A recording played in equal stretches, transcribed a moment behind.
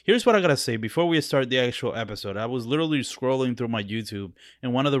Here's what I gotta say before we start the actual episode. I was literally scrolling through my YouTube,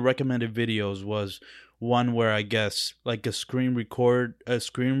 and one of the recommended videos was one where I guess like like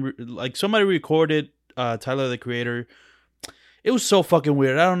somebody recorded Tyler the Creator. It was so fucking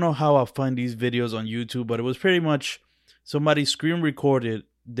weird. I don't know how I'll find these videos on YouTube, but it was pretty much somebody screen recorded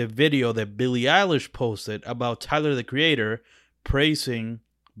the video that Billie Eilish posted about Tyler the Creator praising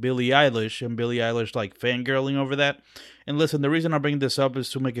Billie Eilish, and Billie Eilish like fangirling over that. And listen, the reason I bring this up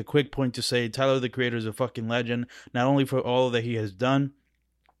is to make a quick point to say Tyler the Creator is a fucking legend, not only for all that he has done,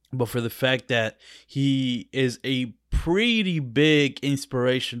 but for the fact that he is a pretty big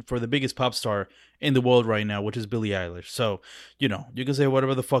inspiration for the biggest pop star in the world right now, which is Billie Eilish. So, you can say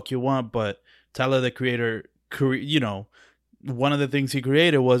whatever the fuck you want, but Tyler the Creator, one of the things he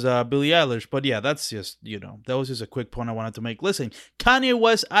created was Billie Eilish. But yeah, that's just, that was just a quick point I wanted to make. Listen, Kanye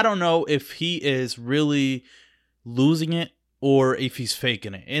West, I don't know if he is really losing it or if he's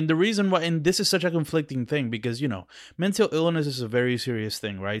faking it. And the reason why, and this is such a conflicting thing because, mental illness is a very serious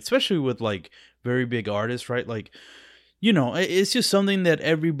thing, right? Especially with like very big artists, right? Like, it's just something that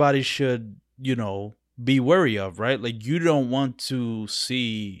everybody should, be wary of, right? Like, you don't want to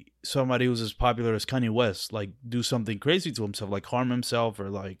see somebody who's as popular as Kanye West, like, do something crazy to himself, like harm himself or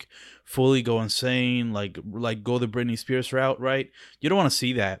like fully go insane, like go the Britney Spears route, right? You don't want to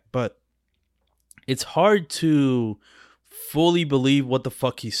see that, but it's hard to fully believe what the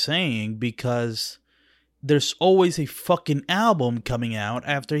fuck he's saying because there's always a fucking album coming out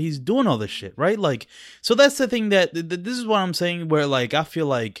after he's doing all this shit, right? Like, so that's the thing that this is what I'm saying where like I feel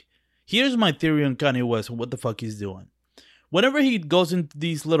like here's my theory on Kanye West and what the fuck he's doing. Whenever he goes into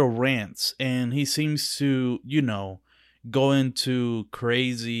these little rants and he seems to, go into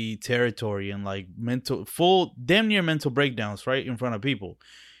crazy territory and like damn near mental breakdowns, right, in front of people.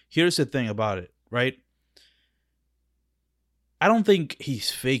 Here's the thing about it, right? I don't think he's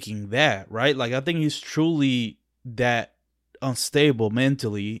faking that, right? Like, I think he's truly that unstable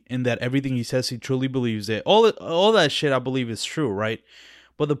mentally in that everything he says he truly believes it. All that shit I believe is true, right?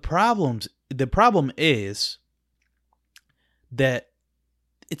 But the problem is that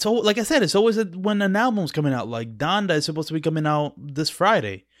it's all, like I said, it's always when an album's coming out. Like Donda is supposed to be coming out this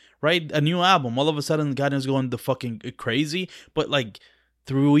Friday, right? A new album. All of a sudden, Kanye's going the fucking crazy. But like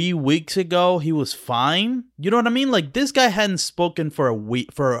 3 weeks ago, he was fine. You know what I mean? Like, this guy hadn't spoken for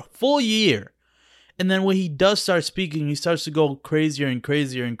a full year. And then when he does start speaking, he starts to go crazier and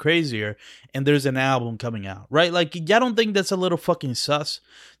crazier and crazier. And there's an album coming out, right? Like, I don't think that's a little fucking sus.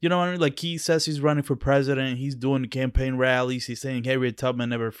 You know what I mean? Like, he says he's running for president. He's doing campaign rallies. He's saying Harriet Tubman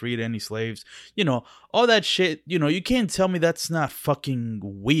never freed any slaves. All that shit. You can't tell me that's not fucking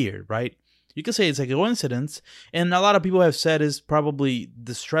weird, right? You could say it's like a coincidence, and a lot of people have said is probably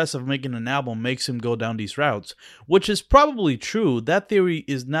the stress of making an album makes him go down these routes, which is probably true. That theory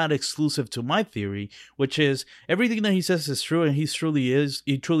is not exclusive to my theory, which is everything that he says is true, and he truly is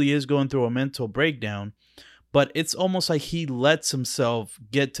going through a mental breakdown, but it's almost like he lets himself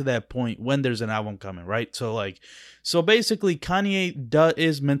get to that point when there's an album coming, right? So basically Kanye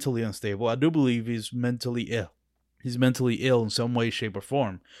is mentally unstable. I do believe he's mentally ill. He's mentally ill in some way, shape, or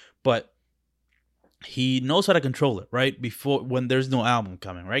form, but he knows how to control it, right? When there's no album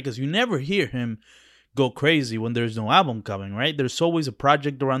coming, right? Because you never hear him go crazy when there's no album coming, right? There's always a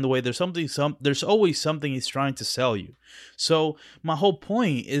project around the way. There's always something he's trying to sell you. So my whole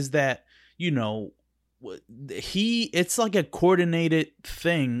point is that, it's like a coordinated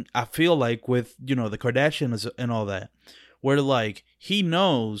thing, I feel like, with, the Kardashians and all that, where like he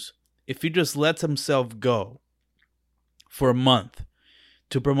knows if he just lets himself go for a month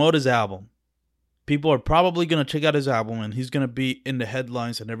to promote his album, people are probably going to check out his album and he's going to be in the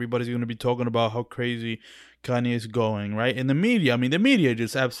headlines and everybody's going to be talking about how crazy Kanye is going, right? And the media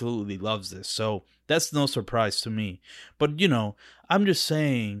just absolutely loves this. So that's no surprise to me. But, I'm just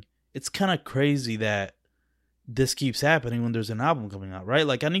saying it's kind of crazy that this keeps happening when there's an album coming out, right?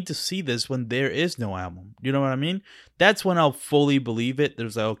 Like, I need to see this when there is no album. You know what I mean? That's when I'll fully believe it.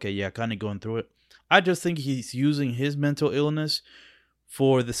 There's like, okay, yeah, Kanye going through it. I just think he's using his mental illness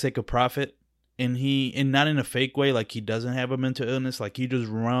for the sake of profit. And not in a fake way, like he doesn't have a mental illness, like he just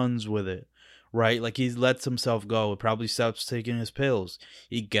runs with it, right? Like he lets himself go. It probably stops taking his pills.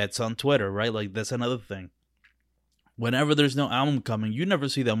 He gets on Twitter, right? Like that's another thing. Whenever there's no album coming, you never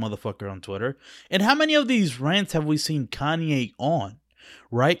see that motherfucker on Twitter. And how many of these rants have we seen Kanye on,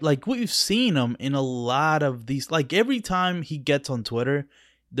 right? Like we've seen him in a lot of these, like every time he gets on Twitter,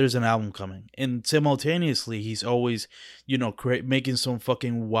 there's an album coming, and simultaneously he's always, making some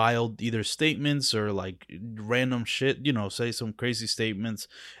fucking wild either statements or like random shit, say some crazy statements,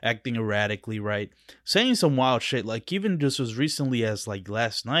 acting erratically, right, saying some wild shit, like even just as recently as like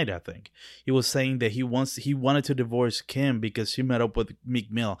last night, I think he was saying that he wanted to divorce Kim because she met up with Meek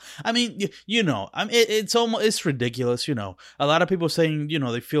Mill. I mean, it's ridiculous, a lot of people saying,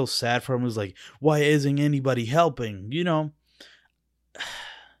 they feel sad for him. It's like, why isn't anybody helping,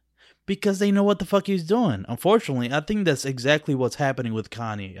 because they know what the fuck he's doing. Unfortunately, I think that's exactly what's happening with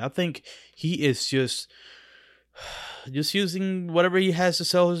Kanye. I think he is just using whatever he has to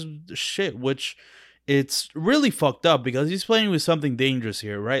sell his shit, which it's really fucked up because he's playing with something dangerous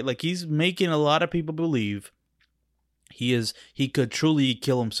here, right? Like he's making a lot of people believe he could truly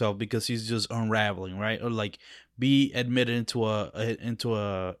kill himself because he's just unraveling, right? Or like be admitted into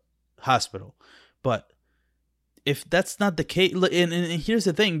a hospital. But if that's not the case, and here's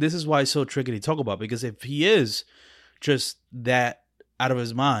the thing, this is why it's so tricky to talk about, because if he is just that out of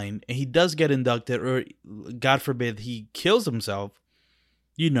his mind and he does get inducted, or God forbid he kills himself,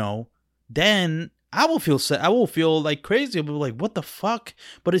 then I will feel sad. I will feel like crazy. I'll be like, what the fuck?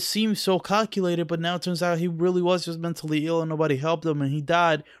 But it seems so calculated, but now it turns out he really was just mentally ill and nobody helped him and he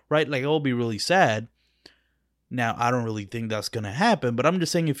died, right? Like, I'll be really sad. Now, I don't really think that's going to happen, but I'm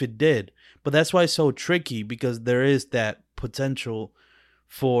just saying if it did. But that's why it's so tricky, because there is that potential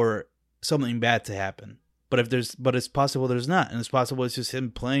for something bad to happen. But it's possible there's not. And it's possible it's just him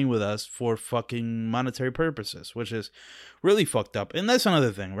playing with us for fucking monetary purposes, which is really fucked up. And that's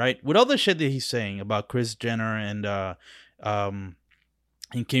another thing, right? With all the shit that he's saying about Kris Jenner and Kim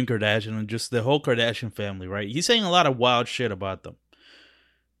Kardashian and just the whole Kardashian family, right? He's saying a lot of wild shit about them.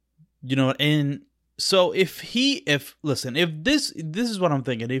 And so if this is what I'm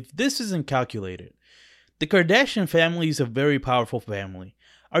thinking, if this isn't calculated, the Kardashian family is a very powerful family.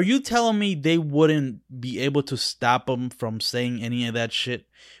 Are you telling me they wouldn't be able to stop him from saying any of that shit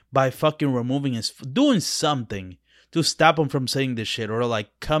by fucking removing doing something to stop him from saying this shit, or like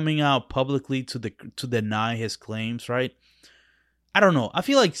coming out publicly to deny his claims, right? I don't know. I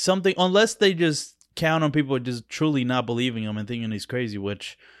feel like something, unless they just count on people just truly not believing him and thinking he's crazy,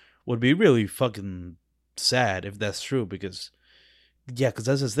 which would be really fucking sad if that's true, because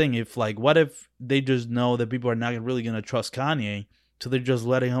that's his thing. If like, what if they just know that people are not really going to trust Kanye, so they're just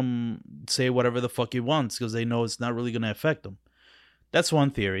letting him say whatever the fuck he wants because they know it's not really going to affect him? That's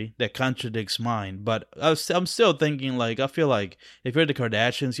one theory that contradicts mine, but I'm still thinking, like, I feel like if you're the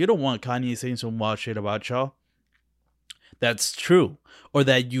Kardashians, you don't want Kanye saying some wild shit about y'all that's true, or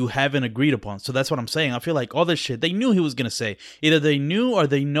that you haven't agreed upon. So that's what I'm saying. I feel like all this shit they knew he was going to say. Either they knew or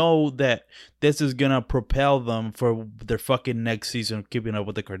they know that this is going to propel them for their fucking next season of Keeping Up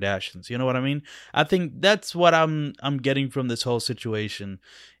with the Kardashians. You know what I mean? I think that's what I'm getting from this whole situation.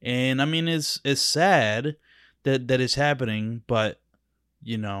 And I mean, it's sad that it's happening, but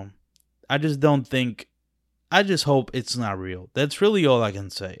I just don't think, I just hope it's not real. That's really all I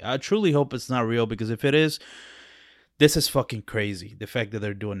can say. I truly hope it's not real, because if it is, this is fucking crazy, the fact that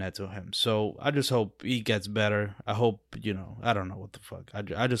they're doing that to him. So I just hope he gets better. I hope, I don't know what the fuck.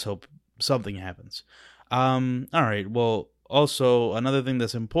 I just hope something happens. All right. Well, also, another thing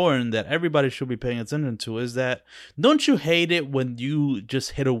that's important that everybody should be paying attention to is that, don't you hate it when you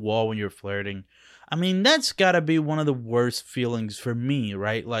just hit a wall when you're flirting? I mean, that's gotta be one of the worst feelings for me,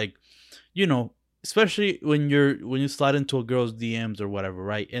 right? Like, especially when you slide into a girl's DMs or whatever,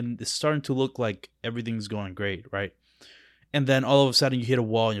 right? And it's starting to look like everything's going great, right? And then all of a sudden you hit a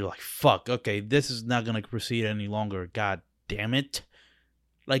wall and you're like, fuck, okay, this is not going to proceed any longer. God damn it.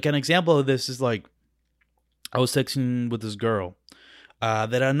 Like, an example of this is like, I was texting with this girl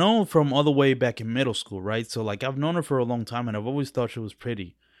that I know from all the way back in middle school, right? So like, I've known her for a long time and I've always thought she was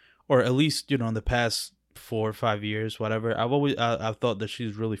pretty. Or at least, in the past 4 or 5 years, whatever, I've thought that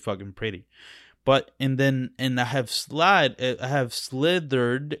she's really fucking pretty. But and I have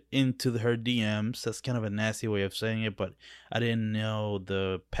slithered into her DMs. That's kind of a nasty way of saying it, but I didn't know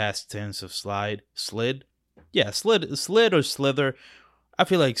the past tense of slid. Yeah, slid or slither. I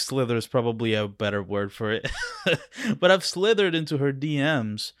feel like slither is probably a better word for it. But I've slithered into her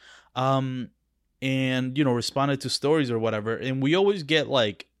DMs, and responded to stories or whatever, and we always get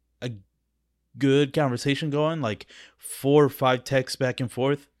like a good conversation going, like 4 or 5 texts back and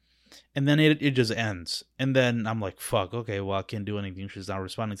forth. And then it just ends. And then I'm like, fuck, okay, well, I can't do anything. She's not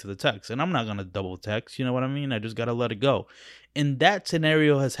responding to the text. And I'm not going to double text. You know what I mean? I just got to let it go. And that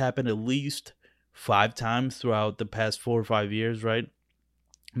scenario has happened at least 5 times throughout the past 4 or 5 years, right?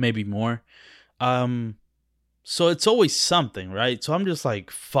 Maybe more. So it's always something, right? So I'm just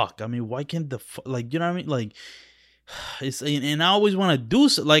like, fuck. I mean, why can't you know what I mean? Like, and I always want to do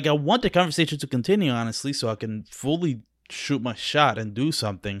so, like I want the conversation to continue, honestly, so I can fully shoot my shot and do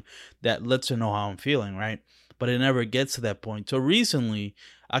something that lets her know how I'm feeling, right? But it never gets to that point. So recently,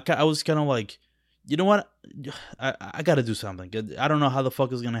 I was kind of like, you know what? I got to do something. I don't know how the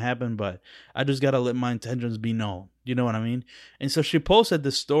fuck is going to happen, but I just got to let my intentions be known. You know what I mean? And so she posted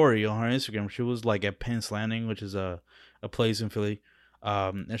this story on her Instagram. She was like at Penn's Landing, which is a place in Philly.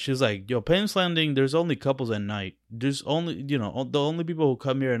 And she was like, yo, Penn's Landing, there's only couples at night. There's only, the only people who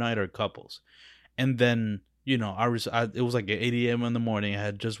come here at night are couples. And then, it was like at 8 a.m. in the morning. I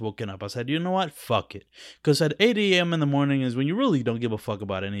had just woken up. I said, you know what? Fuck it. Because at 8 a.m. in the morning is when you really don't give a fuck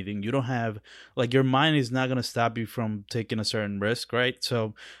about anything. You don't have, like, your mind is not going to stop you from taking a certain risk, right?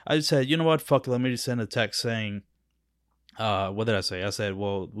 So I just said, you know what? Fuck it. Let me just send a text saying, what did I say? I said,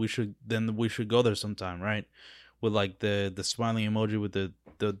 well, we should go there sometime, right? With like the smiling emoji with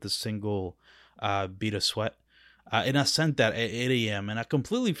the single bead of sweat. And I sent that at 8 a.m. and I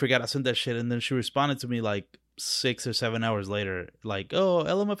completely forgot I sent that shit. And then she responded to me like 6 or 7 hours later, like, oh,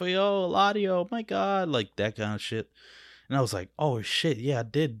 LMFAO, Ladio, my God, like that kind of shit. And I was like, oh shit, yeah, I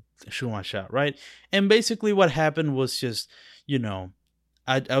did shoot my shot, right? And basically what happened was just,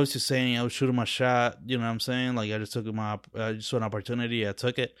 I was just saying I was shooting my shot, you know what I'm saying? Like I just I just saw an opportunity, I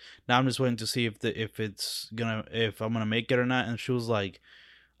took it. Now I'm just waiting to see if I'm gonna make it or not. And she was like,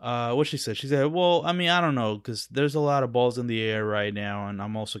 what she said? She said, well, I mean, I don't know, because there's a lot of balls in the air right now, and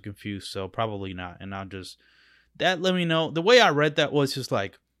I'm also confused, so probably not. And that let me know. The way I read that was just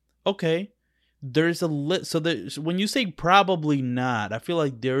like, okay, there's when you say probably not, I feel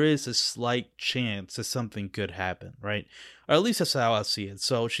like there is a slight chance that something could happen, right? Or at least that's how I see it.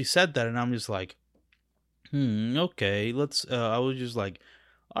 So she said that, and I'm just like, okay, I was just like,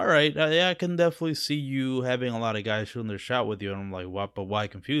 all right, yeah, I can definitely see you having a lot of guys shooting their shot with you. And I'm like, what? But why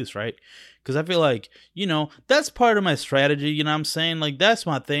confused, right? Because I feel like, that's part of my strategy. You know what I'm saying? Like, that's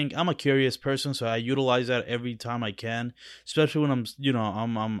my thing. I'm a curious person, so I utilize that every time I can, especially when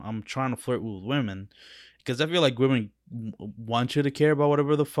I'm trying to flirt with women. Because I feel like women want you to care about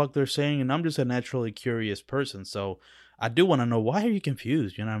whatever the fuck they're saying, and I'm just a naturally curious person. So I do want to know, why are you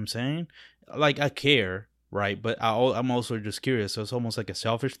confused? You know what I'm saying? Like, I care. Right, but I'm also just curious, so it's almost like a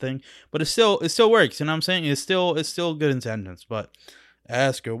selfish thing. But it still works, you know what I'm saying? It's still good intentions. But I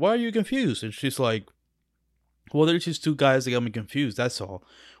ask her, why are you confused? And she's like, well, there's just two guys that got me confused, that's all.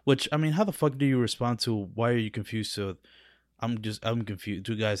 Which, I mean, how the fuck do you respond to, why are you confused? So I'm confused.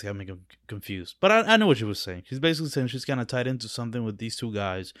 Two guys got me confused. But I know what she was saying. She's basically saying she's kind of tied into something with these two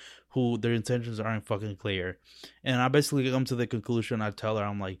guys who their intentions aren't fucking clear. And I basically come to the conclusion. I tell her,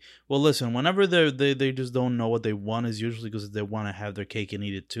 I'm like, well, listen, whenever they just don't know what they want, is usually because they want to have their cake and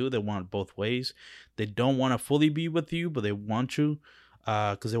eat it too. They want it both ways. They don't want to fully be with you, but they want you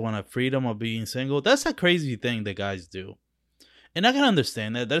because they want a freedom of being single. That's a crazy thing that guys do. And I can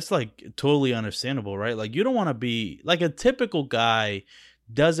understand that. That's like totally understandable, right? Like, you don't want to be like, a typical guy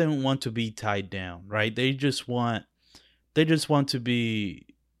doesn't want to be tied down, right? They just want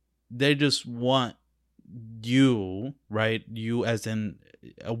you, right? You as in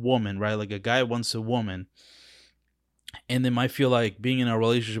a woman, right? Like a guy wants a woman, and they might feel like being in a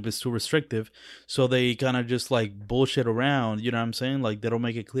relationship is too restrictive, so they kind of just like bullshit around, you know what I'm saying? Like, they don't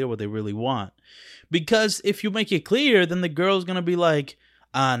make it clear what they really want. Because if you make it clear, then the girl's gonna be like,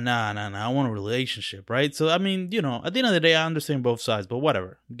 nah, I want a relationship, right? So, I mean, at the end of the day, I understand both sides, but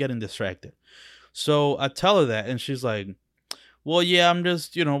whatever. I'm getting distracted. So I tell her that, and she's like, well, yeah, I'm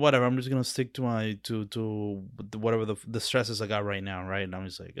just, whatever. I'm just gonna stick to my to whatever the stresses I got right now, right? And I'm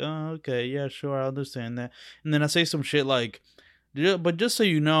just like, oh, okay, yeah, sure, I understand that. And then I say some shit like, but just so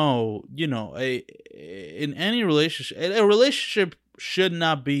in any relationship, a relationship should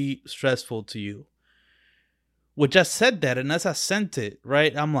not be stressful to you. Which I said that, and as I sent it,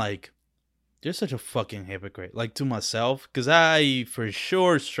 right, I'm like, you're such a fucking hypocrite, like, to myself, because I for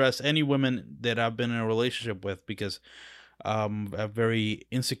sure stress any women that I've been in a relationship with, because I'm a very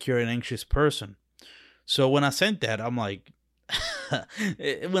insecure and anxious person. So when I sent that, I'm like,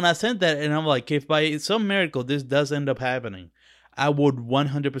 and I'm like, if by some miracle this does end up happening, I would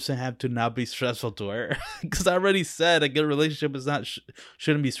 100% have to not be stressful to her, because I already said a good relationship is not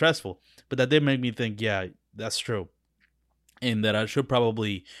shouldn't be stressful. But that did make me think, yeah, that's true, and that I should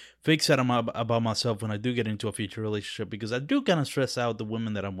probably fix that about myself when I do get into a future relationship, because I do kind of stress out the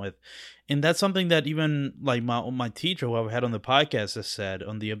women that I'm with. And that's something that even like my teacher, who I've had on the podcast, has said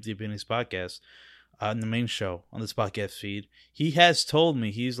on the Empty Opinions podcast, in the main show on this podcast feed. He has told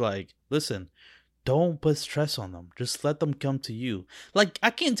me, he's like, listen, don't put stress on them. Just let them come to you. Like, I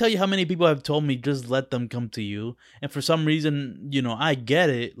can't tell you how many people have told me just let them come to you. And for some reason, I get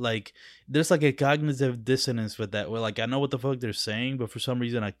it. Like, there's like a cognitive dissonance with that, where like I know what the fuck they're saying, but for some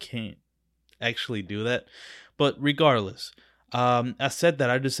reason I can't actually do that. But regardless, I said that.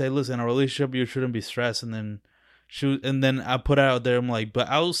 I just say, listen, in a relationship you shouldn't be stressed, and then I put it out there, I'm like, but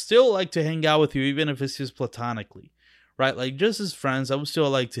I would still like to hang out with you, even if it's just platonically. Right? Like, just as friends, I would still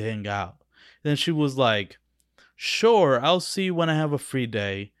like to hang out. Then she was like, sure, I'll see when I have a free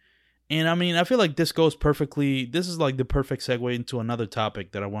day. And I mean, I feel like this goes perfectly. This is like the perfect segue into another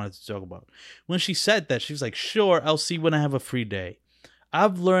topic that I wanted to talk about. When she said that, she was like, sure, I'll see when I have a free day.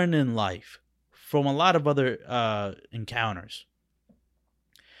 I've learned in life from a lot of other encounters.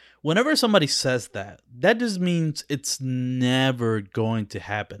 Whenever somebody says that, that just means it's never going to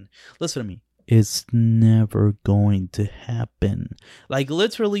happen. Listen to me. It's never going to happen. Like,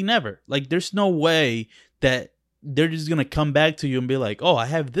 literally never. Like, there's no way that they're just going to come back to you and be like, oh, I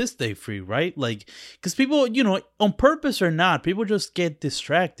have this day free, right? Like, because people, on purpose or not, people just get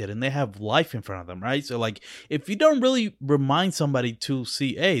distracted and they have life in front of them, right? So, like, if you don't really remind somebody to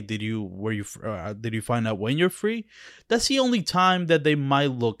see, hey, did you find out when you're free? That's the only time that they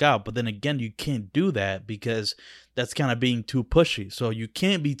might look out. But then again, you can't do that because that's kind of being too pushy. So you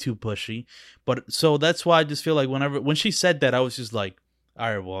can't be too pushy. But so that's why I just feel like when she said that, I was just like, all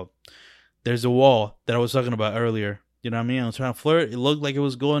right, well, there's a wall that I was talking about earlier. You know what I mean? I was trying to flirt. It looked like it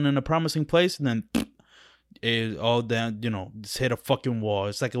was going in a promising place, and then it all down, just hit a fucking wall.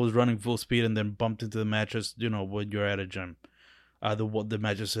 It's like it was running full speed and then bumped into the mattress, when you're at a gym. The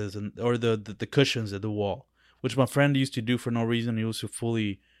mattresses or the cushions at the wall, which my friend used to do for no reason. He used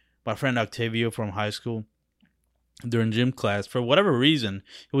to my friend Octavio from high school, during gym class, for whatever reason,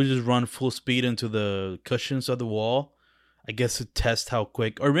 he would just run full speed into the cushions of the wall. I guess to test how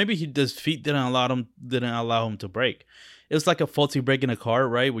quick, or maybe his feet didn't allow him to brake. It was like a faulty brake in a car,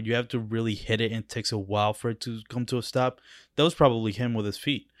 right? Where you have to really hit it and it takes a while for it to come to a stop. That was probably him with his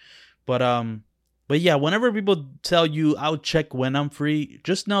feet. But yeah, whenever people tell you I'll check when I'm free,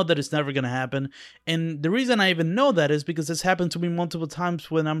 just know that it's never gonna happen. And the reason I even know that is because it's happened to me multiple times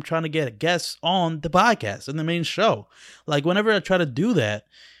when I'm trying to get guests on the podcast and the main show. Like, whenever I try to do that,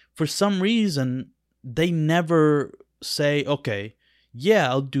 for some reason they never say, okay, yeah,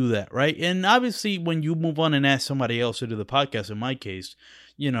 I'll do that, right? And obviously, when you move on and ask somebody else to do the podcast, in my case,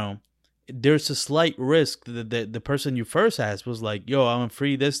 there's a slight risk that the person you first asked was like, yo, I'm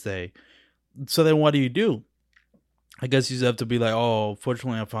free this day. So then what do? I guess you have to be like, oh,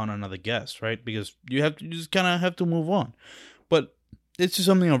 fortunately I found another guest, right? Because you just kind of have to move on. But it's just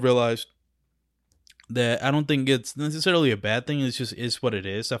something I've realized that I don't think it's necessarily a bad thing. It's just is what it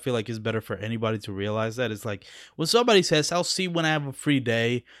is. I feel like it's better for anybody to realize that. It's like when somebody says, I'll see when I have a free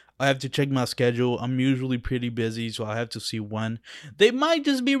day, I have to check my schedule. I'm usually pretty busy, so I have to see when. They might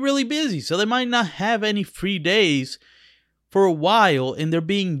just be really busy, so they might not have any free days for a while, and they're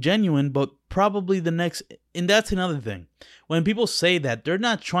being genuine, but probably the next. And that's another thing. When people say that, they're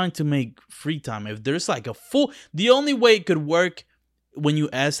not trying to make free time. If there's like the only way it could work when you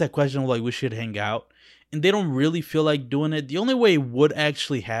ask that question, like, we should hang out, and they don't really feel like doing it, the only way it would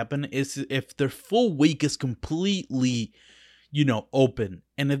actually happen is if their full week is completely, open.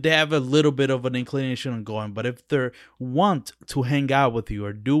 And if they have a little bit of an inclination on going. But if they want to hang out with you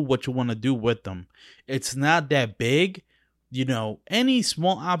or do what you want to do with them, it's not that big. Any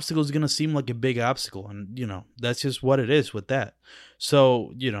small obstacle is going to seem like a big obstacle. And, that's just what it is with that.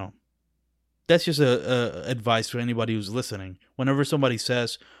 So, that's just a advice for anybody who's listening. Whenever somebody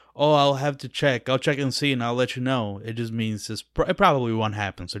says, oh, I'll have to check. I'll check and see, and I'll let you know. It just means it probably won't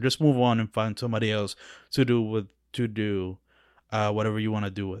happen. So just move on and find somebody else to do whatever you want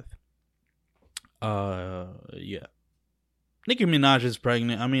to do with. Yeah. Nicki Minaj is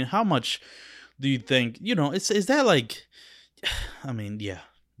pregnant. I mean, how much do you think? Is that like? I mean, yeah.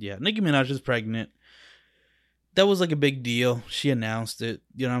 Nicki Minaj is pregnant. That was like a big deal. She announced it.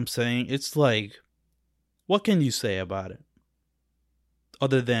 You know what I'm saying? It's like, what can you say about it?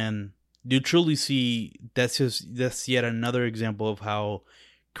 Other than you truly see that's yet another example of how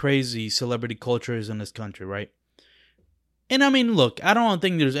crazy celebrity culture is in this country, right? And I mean, look, I don't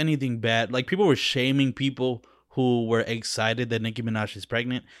think there's anything bad. Like, people were shaming people who were excited that Nicki Minaj is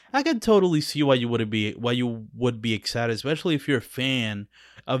pregnant. I can totally see why you would be excited, especially if you're a fan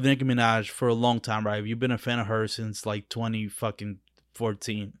of Nicki Minaj for a long time, right? You've been a fan of her since like 2014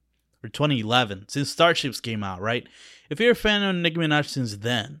 or 2011, since Starships came out, right? If you're a fan of Nicki Minaj since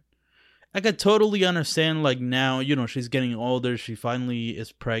then, I could totally understand, like, now, she's getting older, she finally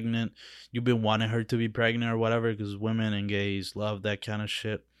is pregnant, you've been wanting her to be pregnant or whatever, because women and gays love that kind of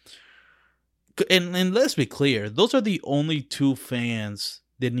shit. And let's be clear, those are the only two fans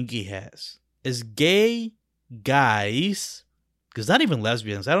that Nicki has. Is gay guys, because not even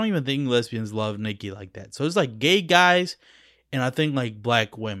lesbians. I don't even think lesbians love Nicki like that. So it's like gay guys, and I think like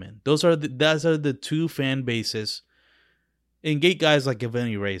black women. Those are the two fan bases. And gay guys, like of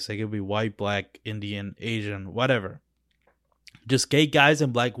any race, they could be white, black, Indian, Asian, whatever. Just gay guys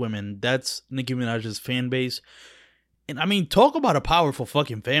and black women. That's Nicki Minaj's fan base. And I mean, talk about a powerful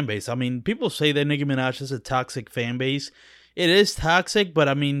fucking fan base. I mean, people say that Nicki Minaj is a toxic fan base. It is toxic, but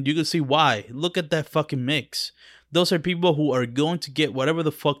I mean, you can see why. Look at that fucking mix. Those are people who are going to get whatever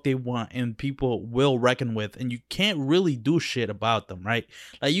the fuck they want, and people will reckon with, and you can't really do shit about them, right?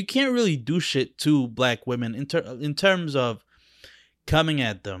 Like, you can't really do shit to black women in terms of coming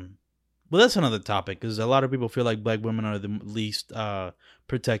at them. Well, that's another topic, because a lot of people feel like black women are the least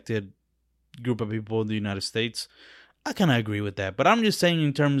protected group of people in the United States. I kind of agree with that, but I'm just saying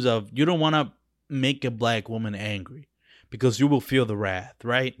in terms of you don't want to make a black woman angry because you will feel the wrath,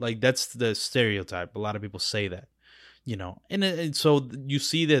 right? Like, that's the stereotype. A lot of people say that, and so you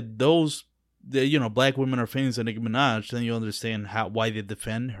see that black women are fans of Nicki Minaj, then you understand why they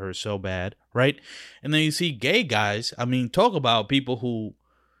defend her so bad, right? And then you see gay guys. I mean, talk about people who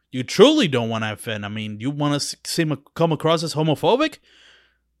you truly don't want to offend. I mean, you want to come across as homophobic?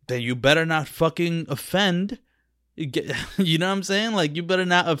 Then you better not fucking offend. You know what I'm saying? Like, you better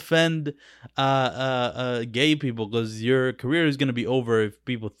not offend gay people, because your career is going to be over if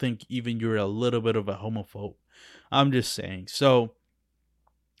people think even you're a little bit of a homophobe. I'm just saying. So,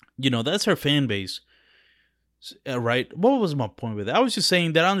 that's her fan base, right? What was my point with it? I was just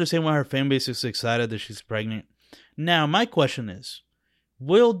saying that I understand why her fan base is excited that she's pregnant. Now, my question is,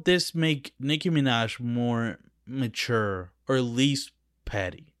 will this make Nicki Minaj more mature or least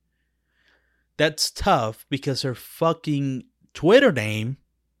petty? That's tough because her fucking Twitter name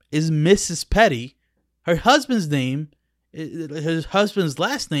is Mrs. Petty. Her husband's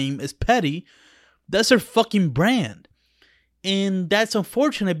last name is Petty. That's her fucking brand. And that's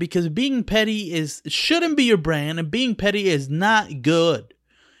unfortunate because being petty shouldn't be your brand, and being petty is not good.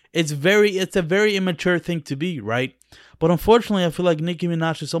 It's a very immature thing to be, right? But unfortunately, I feel like Nicki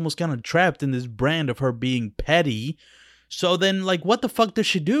Minaj is almost kind of trapped in this brand of her being petty. So then, like, what the fuck does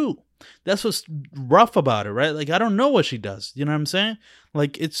she do? That's what's rough about it, right? Like, I don't know what she does. You know what I'm saying?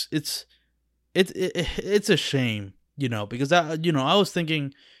 Like, it's a shame, because I was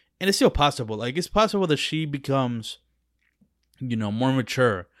thinking, and it's still possible. Like, it's possible that she becomes, more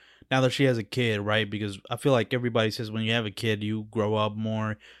mature now that she has a kid, right? Because I feel like everybody says when you have a kid, you grow up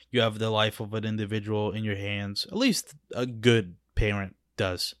more. You have the life of an individual in your hands. At least a good parent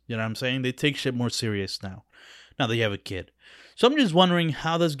does. You know what I'm saying? They take shit more serious now that you have a kid. So I'm just wondering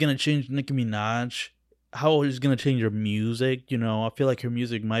how that's going to change Nicki Minaj, how it's going to change her music. I feel like her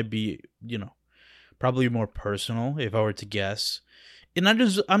music might be, probably more personal if I were to guess. And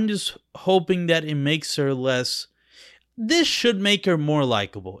I'm just hoping that it makes her less. This should make her more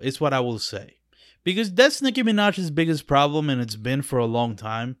likable, is what I will say. Because that's Nicki Minaj's biggest problem, and it's been for a long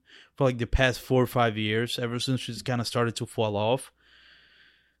time, for like the past 4 or 5 years, ever since she's kind of started to fall off.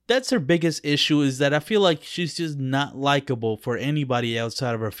 That's her biggest issue, is that I feel like she's just not likable for anybody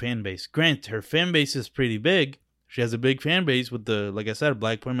outside of her fan base. Granted, her fan base is pretty big. She has a big fan base with like I said,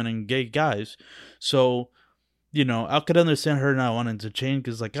 black women and gay guys. So, I could understand her not wanting to change,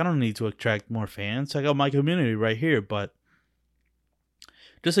 because, like, I don't need to attract more fans. I got my community right here. But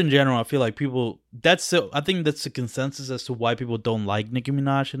just in general, I feel like I think that's the consensus as to why people don't like Nicki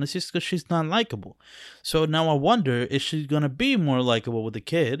Minaj, and it's just because she's not likable. So now I wonder, is she going to be more likable with the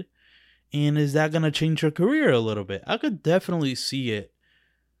kid? And is that going to change her career a little bit? I could definitely see it.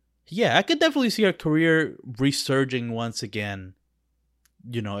 Yeah, I could definitely see her career resurging once again.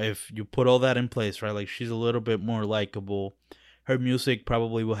 If you put all that in place, right? Like, she's a little bit more likable. Her music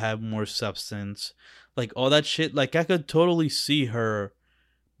probably will have more substance. Like, all that shit. Like, I could totally see her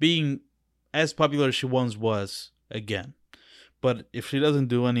being as popular as she once was again. But if she doesn't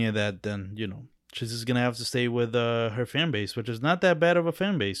do any of that, then, she's just going to have to stay with her fan base, which is not that bad of a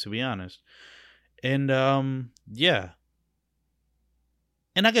fan base, to be honest. And, yeah.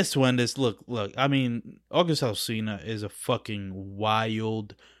 And I guess to end this, look, I mean, August Alsina is a fucking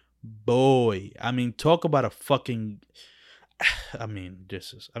wild boy. I mean, talk about a fucking,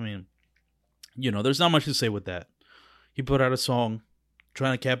 there's not much to say with that. He put out a song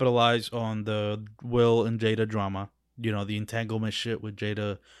trying to capitalize on the Will and Jada drama. The entanglement shit with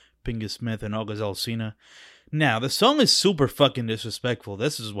Jada Pinkett Smith and August Alsina. Now, the song is super fucking disrespectful.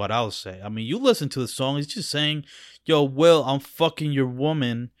 This is what I'll say. I mean, you listen to the song, it's just saying, yo, Will, I'm fucking your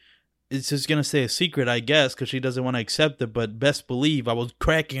woman. it's just gonna stay a secret, I guess, because she doesn't want to accept it. But best believe I was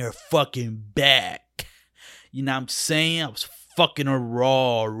cracking her fucking back. You know what I'm saying? I was fucking her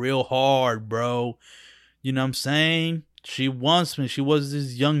raw, real hard, bro. You know what I'm saying? She wants me. She was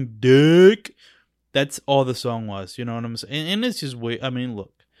this young dick. That's all the song was. You know what I'm saying? And it's just weird. I mean,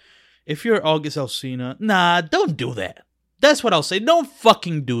 look. If you're August Alsina, nah, don't do that. That's what I'll say. Don't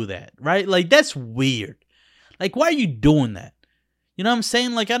fucking do that, right? Like, that's weird. Like, why are you doing that? You know what I'm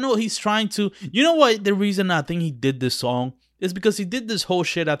saying? Like, I know he's trying to... You know what? The reason I think he did this song is because he did this whole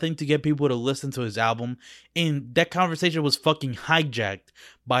shit, I think, to get people to listen to his album. And that conversation was fucking hijacked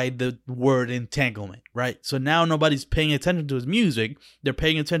by the word entanglement, right? So now nobody's paying attention to his music. They're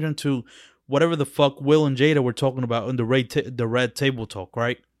paying attention to whatever the fuck Will and Jada were talking about in the Red Table Talk,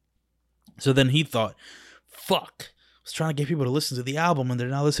 right? So then he thought, fuck, I was trying to get people to listen to the album and they're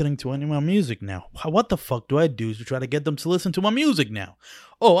not listening to any of my music now. What the fuck do I do to try to get them to listen to my music now?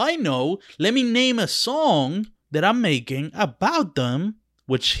 Oh, I know. Let me name a song that I'm making about them,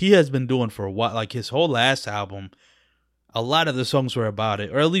 which he has been doing for a while. Like his whole last album, a lot of the songs were about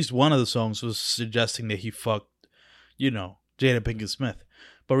it. Or at least one of the songs was suggesting that he fucked, Jada Pinkett Smith.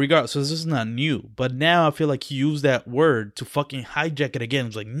 But regardless, so this is not new. But now I feel like he used that word to fucking hijack it again.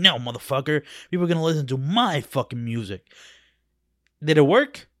 It's like, no, motherfucker. People are going to listen to my fucking music. Did it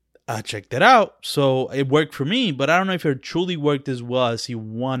work? I checked it out. So it worked for me. But I don't know if it truly worked as well as he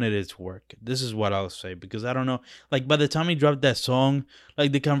wanted it to work. This is what I'll say. Because I don't know. Like, by the time he dropped that song,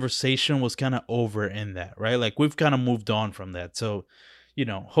 like, the conversation was kind of over in that, right? Like, we've kind of moved on from that. So,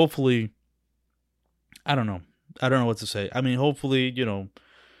 hopefully, I don't know. I don't know what to say. I mean, hopefully,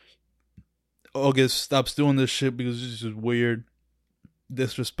 August stops doing this shit because it's just weird,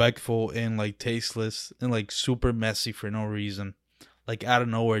 disrespectful, and like tasteless, and like super messy for no reason, like out of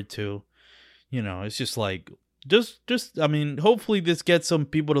nowhere too. It's just like I mean, hopefully this gets some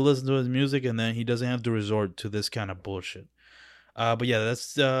people to listen to his music, and then he doesn't have to resort to this kind of bullshit. But yeah,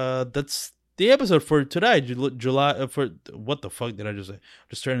 that's the episode for today, July. For what the fuck did I just say?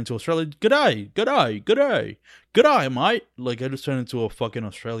 Just turned into Australia. Good day, mate. Like I just turned into a fucking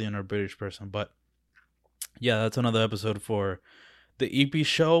Australian or British person. But yeah, that's another episode for the EP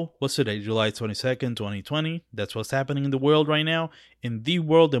show. What's today? July 22nd, 2020. That's what's happening in the world right now. In the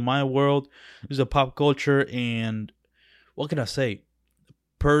world, in my world, there's a pop culture and what can I say?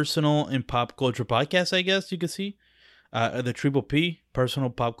 Personal and pop culture podcast, I guess you could see. The Triple P, Personal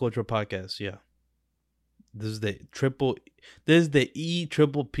Pop Culture Podcast. Yeah. This is the E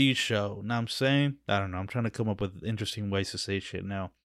Triple P show. Now I'm saying, I don't know. I'm trying to come up with interesting ways to say shit now.